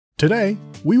Today,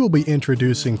 we will be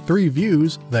introducing 3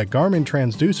 views that Garmin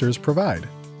transducers provide.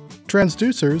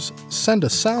 Transducers send a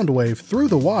sound wave through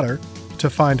the water to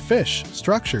find fish,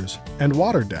 structures, and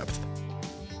water depth.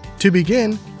 To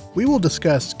begin, we will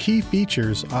discuss key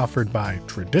features offered by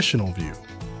Traditional View.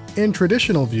 In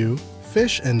Traditional View,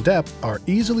 fish and depth are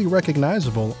easily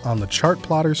recognizable on the chart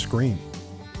plotter screen.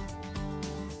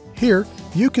 Here,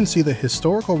 you can see the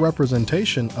historical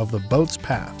representation of the boat's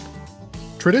path.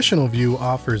 Traditional View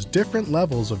offers different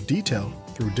levels of detail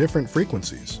through different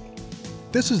frequencies.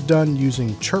 This is done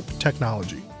using chirp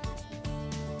technology.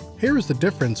 Here is the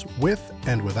difference with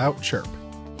and without chirp.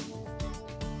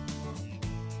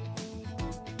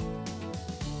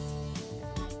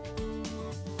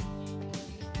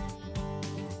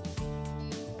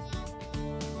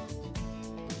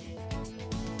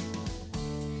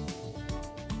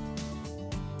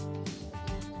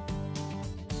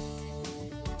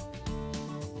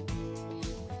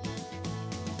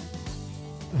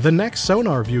 The next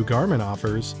sonar view Garmin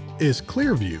offers is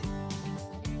Clear View.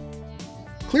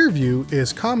 Clear View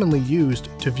is commonly used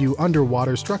to view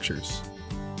underwater structures.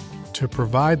 To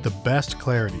provide the best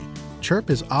clarity, chirp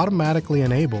is automatically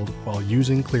enabled while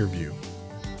using Clear View.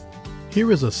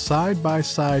 Here is a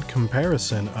side-by-side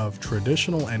comparison of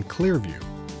Traditional and Clear View.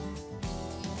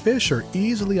 Fish are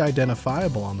easily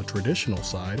identifiable on the traditional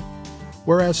side,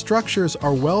 whereas structures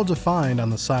are well defined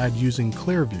on the side using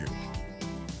Clear View.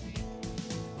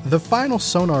 The final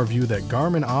sonar view that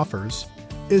Garmin offers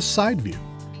is Side View.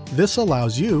 This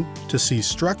allows you to see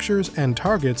structures and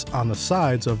targets on the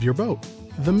sides of your boat.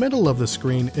 The middle of the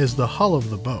screen is the hull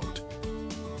of the boat.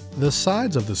 The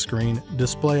sides of the screen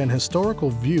display an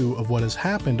historical view of what has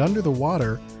happened under the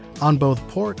water on both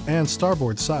port and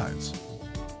starboard sides.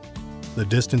 The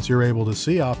distance you're able to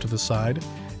see off to the side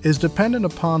is dependent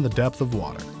upon the depth of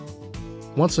water.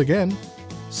 Once again,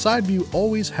 Side View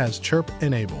always has chirp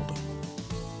enabled.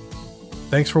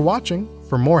 Thanks for watching.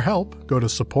 For more help, go to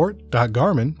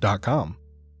support.garmin.com.